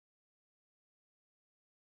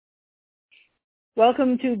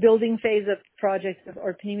Welcome to building phase of projects of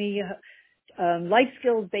Orpnimi life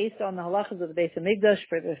skills based on the halachas of the Beis Hamikdash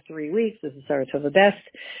for the 3 weeks. This is Sarah Tova Best.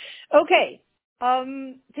 Okay,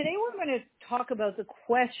 today we're going to talk about the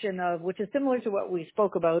question of, which is similar to what we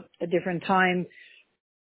spoke about a different time.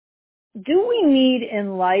 Do we need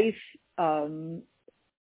in life, should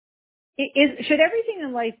everything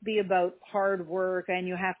in life be about hard work and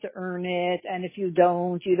you have to earn it, and if you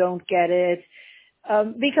don't get it?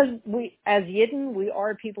 Because we, as Yidden, we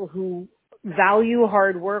are people who value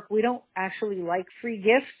hard work. We don't actually like free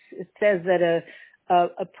gifts. It says that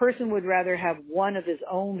a person would rather have one of his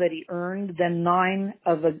own that he earned than 9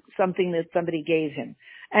 of something that somebody gave him.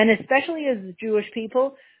 And especially as Jewish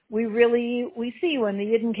people, we see when the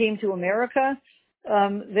Yidden came to America,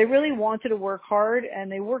 they really wanted to work hard,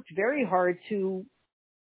 and they worked very hard to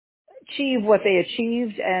achieve what they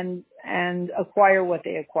achieved and acquire what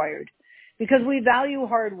they acquired. Because we value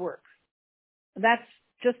hard work. That's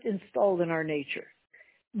just installed in our nature.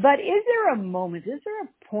 But is there a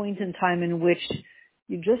point in time in which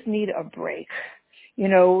you just need a break? You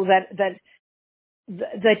know,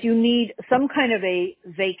 that you need some kind of a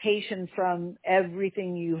vacation from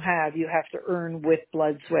everything you have to earn with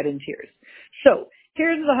blood, sweat, and tears. So,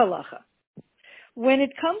 here's the halacha. When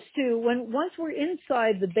it comes to, once we're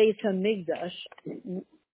inside the Beis Hamikdash,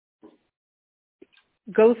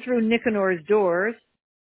 go through Nicanor's doors.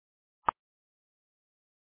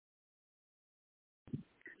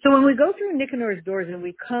 So when we go through Nicanor's doors and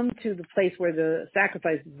we come to the place where the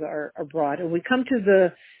sacrifices are brought, and we come to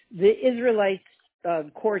the Israelite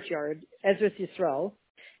courtyard, Ezras Yisrael,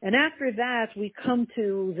 and after that we come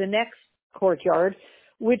to the next courtyard,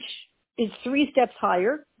 which is 3 steps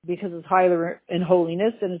higher because it's higher in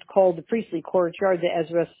holiness, and it's called the priestly courtyard, the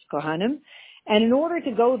Ezras Kohanim. And in order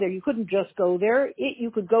to go there, you couldn't just go there.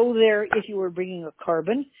 You could go there if you were bringing a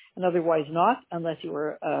carbon, and otherwise not, unless you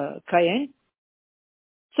were a Kayin.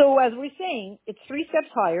 So as we're saying, it's 3 steps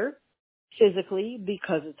higher physically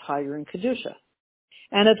because it's higher in Kedusha.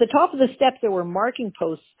 And at the top of the steps, there were marking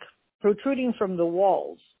posts protruding from the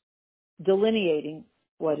walls, delineating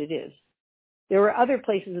what it is. There were other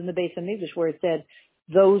places in the Beis Hamikdash where it said,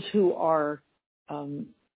 those who are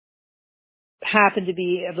happen to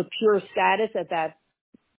be of a pure status at that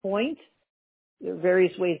point. There are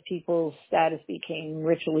various ways people's status became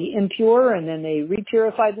ritually impure, and then they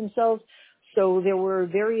repurified themselves. So there were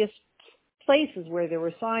various places where there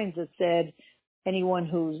were signs that said, anyone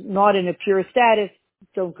who's not in a pure status,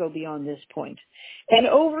 don't go beyond this point. And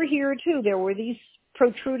over here too, there were these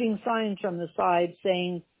protruding signs from the side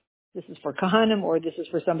saying, this is for Kahanim, or this is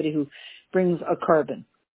for somebody who brings a carbon.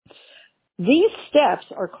 These steps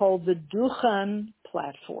are called the Duchan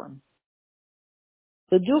platform.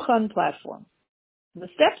 The Duchan platform. The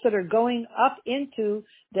steps that are going up into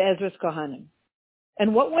the Ezras Kohanim.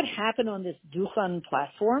 And what would happen on this Duchan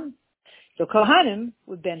platform? So Kohanim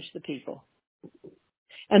would bench the people.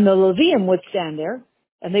 And the Leviim would stand there,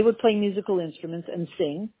 and they would play musical instruments and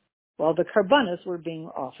sing while the Karbanos were being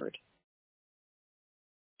offered.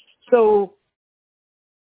 So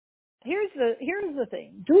here's the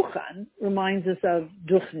thing. Duchan reminds us of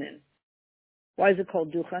Duchnin. Why is it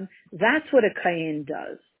called Duchan? That's what a Kayin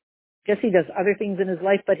does. Yes, he does other things in his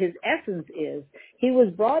life, but his essence is he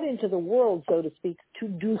was brought into the world, so to speak, to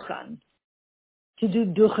Duchan, to do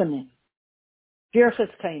Duchanim, Birchas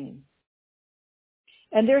Kainim.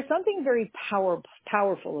 And there's something very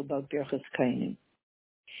powerful about Birchas Kainim.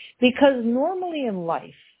 Because normally in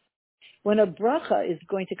life, when a bracha is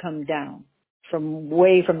going to come down from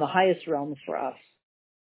the highest realms for us,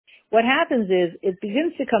 what happens is it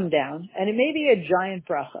begins to come down, and it may be a giant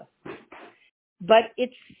bracha, but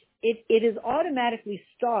it is automatically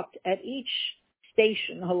stopped at each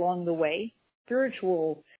station along the way,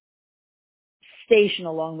 spiritual station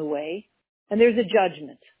along the way, and there's a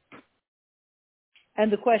judgment.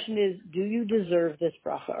 And the question is, do you deserve this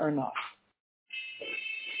bracha or not?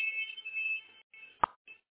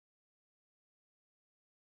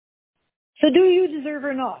 So do you deserve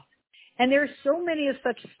or not? And there are so many of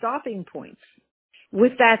such stopping points.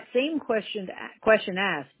 With that same question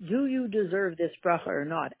asked, do you deserve this bracha or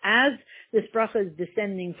not? As this bracha is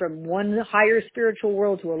descending from one higher spiritual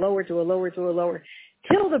world to a lower, to a lower, to a lower,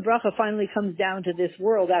 till the bracha finally comes down to this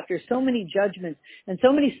world after so many judgments and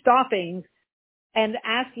so many stoppings and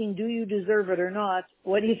asking, do you deserve it or not?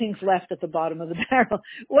 What do you think's left at the bottom of the barrel?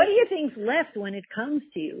 What do you think's left when it comes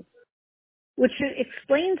to you? Which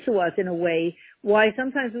explains to us in a way why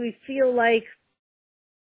sometimes we feel like,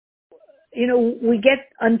 we get,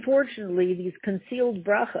 unfortunately, these concealed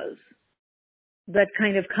brachas that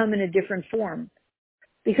kind of come in a different form.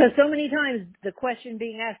 Because so many times the question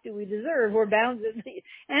being asked, do we deserve, the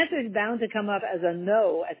answer is bound to come up as a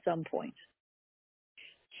no at some point.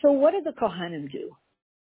 So what did the Kohanim do?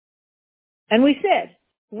 And we said,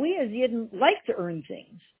 we as Yidden like to earn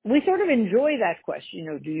things. We sort of enjoy that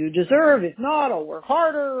question, do you deserve? If not, I'll work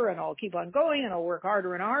harder and I'll keep on going and I'll work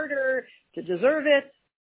harder and harder to deserve it.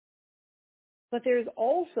 But there's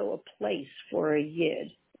also a place for a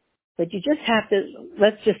Yid that you just have to,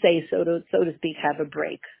 let's just say, so to speak, have a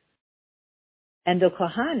break. And the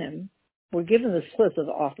Kohanim were given the slip of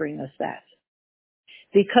offering us that.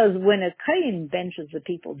 Because when a Kayin benches the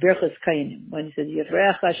people, Birchas Kayinim, when he says,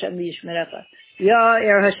 Yifrecha Hashem v'yishmerecha,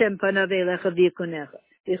 Ya'er Hashem panav elecha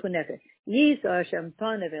v'yichunecha, Yisa Hashem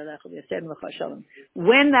panav elecha v'yasem lecha shalom.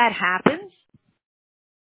 When that happens,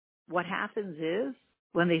 what happens is,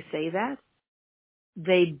 when they say that,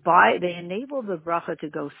 they enable the bracha to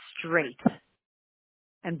go straight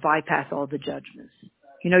and bypass all the judgments.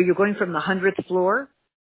 You're going from the 100th floor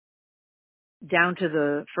down to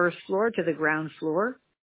the first floor, to the ground floor.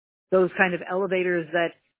 Those kind of elevators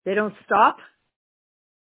that they don't stop.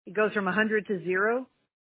 It goes from 100 to 0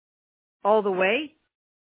 all the way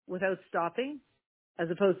without stopping, as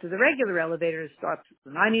opposed to the regular elevators stops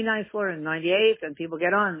the 99th floor and 98th, and people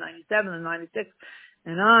get on 97 and 96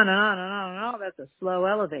 and on and on and on and on. That's a slow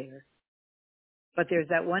elevator. But there's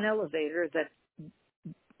that one elevator that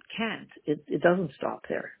can't. It doesn't stop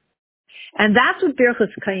there. And that's what Birchas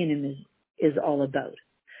Kayinim is all about.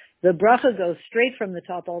 The bracha goes straight from the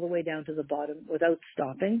top all the way down to the bottom without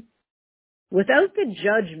stopping. Without the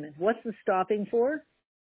judgment, what's the stopping for?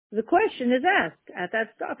 The question is asked at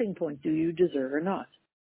that stopping point, do you deserve or not?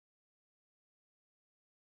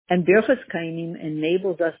 And Birchas Kayinim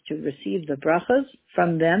enables us to receive the brachas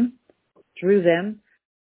from them, through them,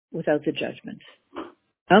 without the judgment.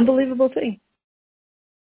 Unbelievable thing.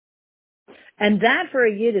 And that for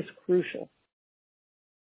a Yid is crucial.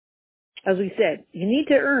 As we said, you need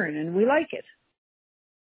to earn, and we like it.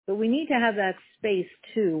 But we need to have that space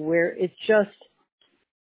too, where it's just,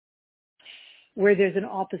 where there's an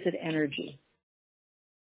opposite energy.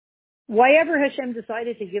 Why ever Hashem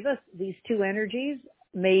decided to give us these two energies,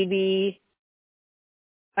 maybe,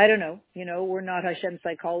 I don't know, we're not Hashem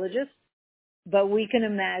psychologists, but we can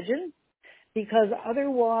imagine, because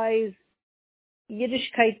otherwise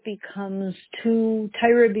Yiddishkeit becomes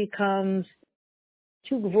Torah becomes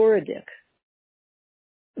too gvuradik.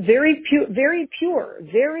 Very pure,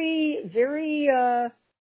 very, very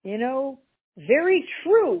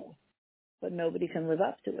true, but nobody can live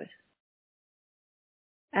up to it.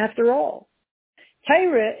 After all,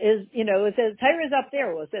 Torah is, it says Torah is up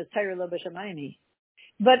there. Well, it says Torah lo b'shamayim.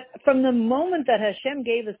 But from the moment that Hashem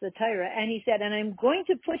gave us the Torah, and He said, and I'm going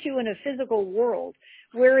to put you in a physical world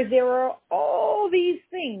where there are all these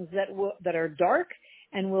things that are dark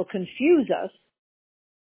and will confuse us,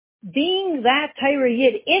 being that Torah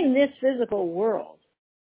Yid in this physical world,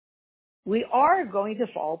 we are going to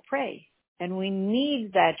fall prey. And we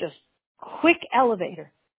need that just quick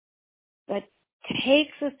elevator that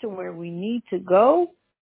takes us to where we need to go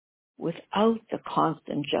without the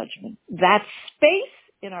constant judgment. That space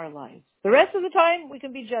in our lives. The rest of the time we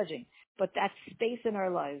can be judging, but that space in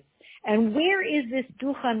our lives. And where is this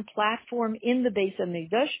Duchan platform in the Beis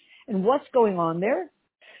HaMikdash? And what's going on there?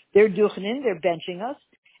 They're Duchanim, they're benching us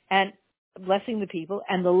and blessing the people.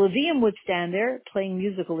 And the Levium would stand there playing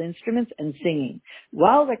musical instruments and singing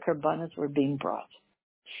while the Karbanos were being brought.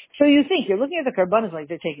 So you think, you're looking at the Karbanos like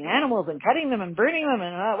they're taking animals and cutting them and burning them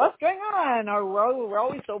and what's going on? Or we're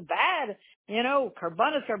always so bad.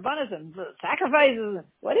 Karbanos and sacrifices.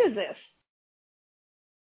 What is this?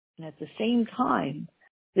 And at the same time,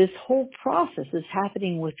 this whole process is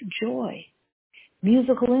happening with joy.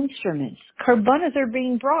 Musical instruments. Karbanos are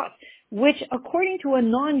being brought, which according to a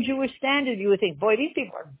non-Jewish standard, you would think, boy, these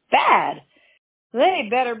people are bad. They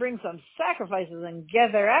better bring some sacrifices and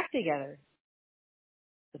get their act together.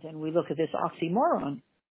 But then we look at this oxymoron.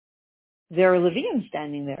 There are Levium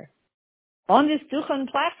standing there on this Duchan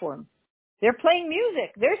platform. They're playing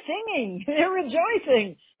music. They're singing. They're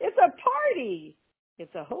rejoicing. It's a party.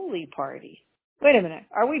 It's a holy party. Wait a minute.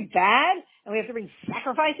 Are we bad? And we have to bring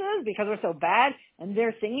sacrifices because we're so bad? And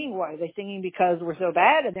they're singing? Why? Are they singing because we're so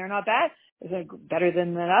bad and they're not bad? Is it better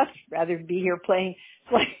than us? Rather be here playing.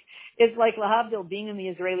 It's like Lahavdil being in the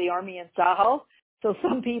Israeli army in Tzahal. So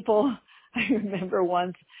some people, I remember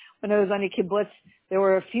once when I was on a kibbutz, there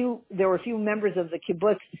were a few members of the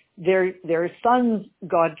kibbutz. Their sons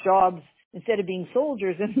got jobs instead of being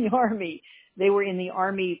soldiers in the army. They were in the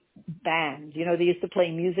army band. They used to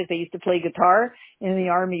play music. They used to play guitar in the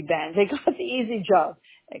army band. They got the easy job.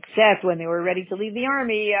 Except when they were ready to leave the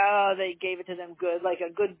army, they gave it to them good, like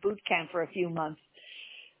a good boot camp for a few months.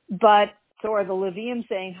 But so are the Levium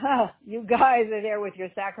saying, you guys are there with your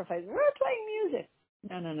sacrifice. We're playing music.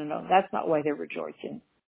 No. That's not why they're rejoicing.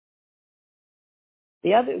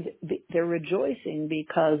 They're rejoicing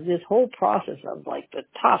because this whole process of like the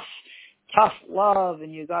tough love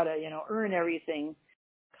and you gotta, earn everything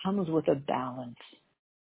comes with a balance.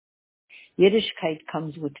 Yiddishkeit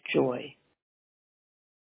comes with joy.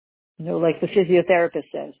 Like the physiotherapist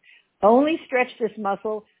says, only stretch this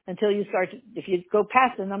muscle until you if you go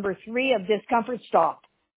past the number 3 of discomfort, stop.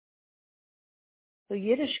 So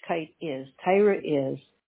Yiddishkeit Torah is,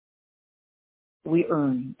 we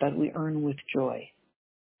earn, but we earn with joy.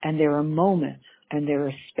 And there are moments and there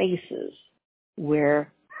are spaces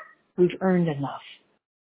where we've earned enough.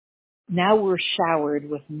 Now we're showered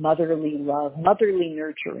with motherly love, motherly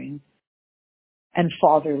nurturing, and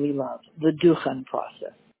fatherly love, the duchen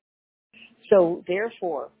process. So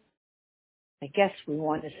therefore, I guess we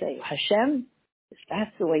want to say, Hashem, if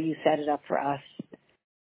that's the way you set it up for us,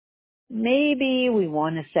 maybe we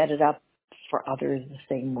want to set it up for others the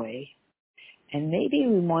same way. And maybe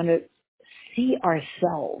we want to see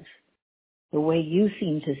ourselves the way you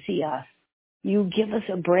seem to see us. You give us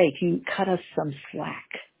a break. You cut us some slack.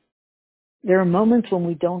 There are moments when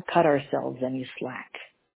we don't cut ourselves any slack.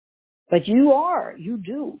 But you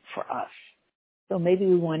do for us. So maybe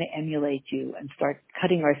we want to emulate you and start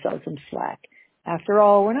cutting ourselves some slack. After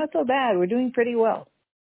all, we're not so bad. We're doing pretty well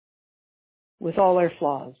with all our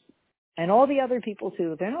flaws. And all the other people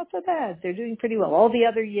too, they're not so bad. They're doing pretty well. All the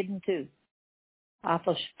other Yidden too. Let's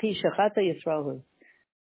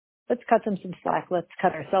cut them some slack. Let's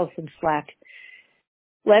cut ourselves some slack.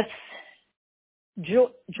 Let's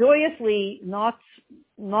joyously, not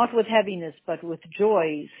with heaviness, but with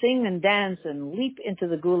joy, sing and dance and leap into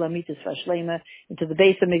the Gula Mitzvah Shlema, into the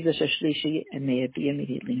base of Mikdash Shlishi, and may it be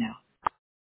immediately now.